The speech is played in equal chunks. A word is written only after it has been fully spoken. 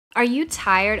Are you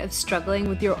tired of struggling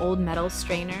with your old metal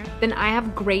strainer? Then I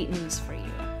have great news for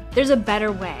you. There's a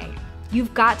better way.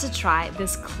 You've got to try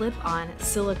this clip-on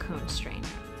silicone strainer.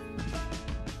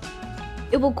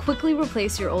 It will quickly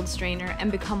replace your old strainer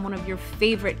and become one of your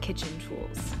favorite kitchen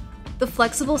tools. The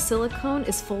flexible silicone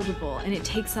is foldable and it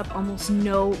takes up almost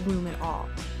no room at all.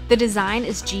 The design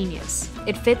is genius.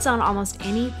 It fits on almost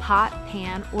any pot,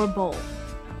 pan, or bowl.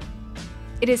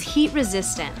 It is heat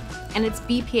resistant and it's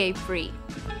BPA free.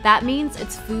 That means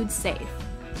it's food safe.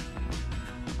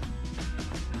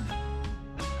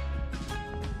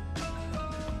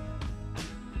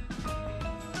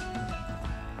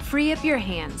 Free up your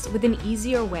hands with an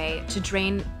easier way to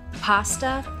drain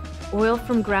pasta, oil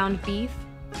from ground beef,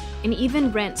 and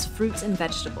even rinse fruits and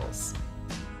vegetables.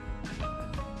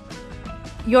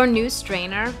 Your new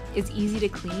strainer is easy to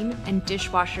clean and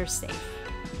dishwasher safe.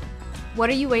 What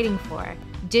are you waiting for?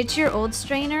 Ditch your old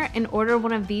strainer and order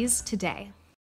one of these today.